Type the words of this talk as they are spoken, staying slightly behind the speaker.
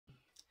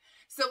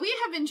So we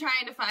have been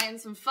trying to find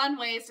some fun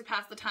ways to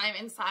pass the time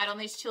inside on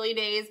these chilly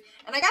days,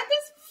 and I got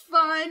this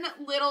fun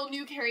little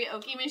new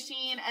karaoke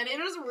machine, and it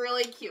is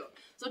really cute.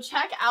 So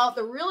check out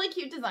the really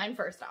cute design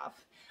first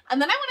off.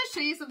 And then I want to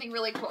show you something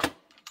really cool.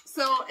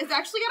 So it's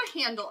actually got a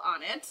handle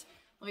on it.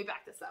 Let me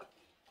back this up.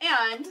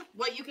 And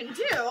what you can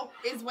do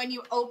is when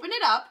you open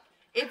it up,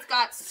 it's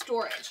got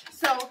storage.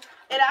 So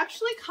it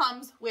actually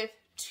comes with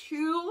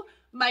 2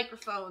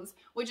 microphones,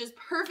 which is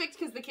perfect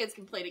because the kids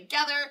can play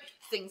together,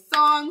 sing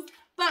songs.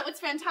 But what's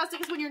fantastic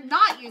is when you're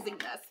not using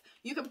this,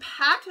 you can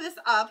pack this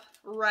up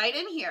right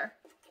in here.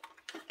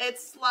 It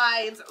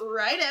slides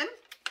right in.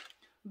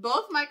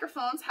 Both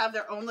microphones have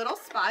their own little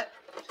spot.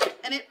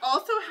 And it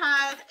also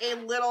has a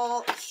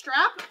little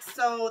strap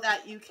so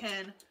that you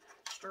can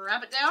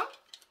strap it down.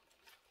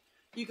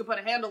 You can put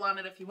a handle on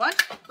it if you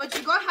want. But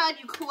you go ahead,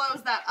 you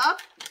close that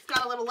up. It's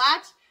got a little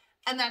latch.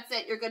 And that's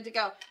it. You're good to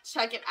go.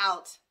 Check it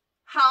out.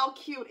 How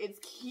cute. It's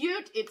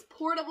cute. It's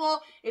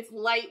portable. It's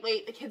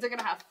lightweight. The kids are going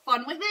to have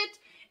fun with it.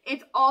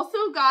 It's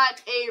also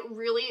got a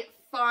really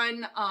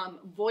fun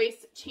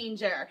voice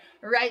changer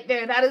right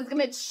there. That is going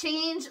to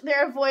change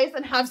their voice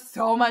and have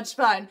so much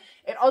fun.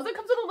 It also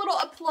comes with a little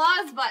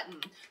applause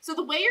button. So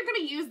the way you're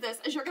going to use this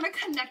is you're going to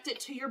connect it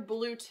to your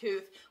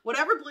Bluetooth,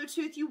 whatever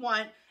Bluetooth you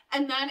want,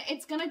 and then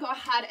it's going to go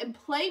ahead and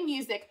play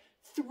music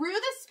through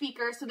the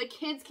speaker so the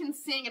kids can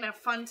sing and have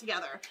fun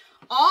together.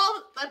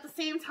 All at the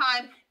same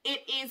time,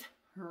 it is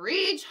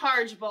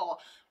rechargeable.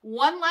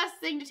 One less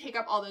thing to take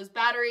up all those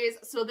batteries.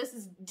 So this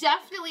is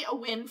definitely a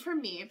win for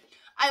me.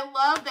 I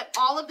love that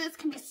all of this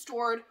can be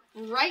stored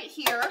right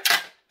here.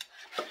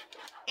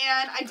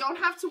 And I don't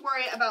have to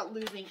worry about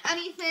losing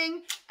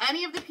anything.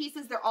 Any of the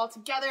pieces, they're all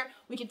together.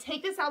 We can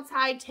take this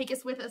outside, take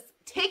it with us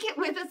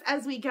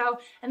as we go,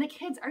 and the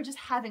kids are just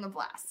having a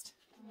blast.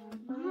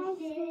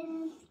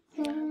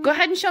 Go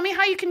ahead and show me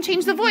how you can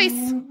change the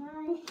voice.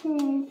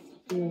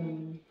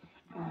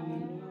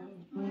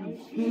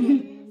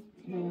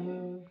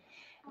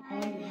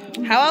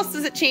 How else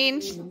does it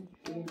change?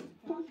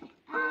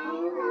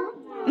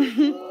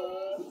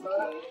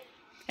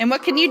 And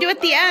what can you do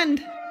at the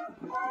end?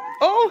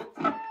 Oh!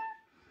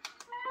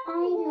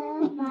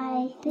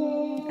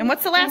 And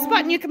what's the last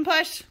button you can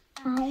push?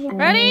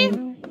 Ready?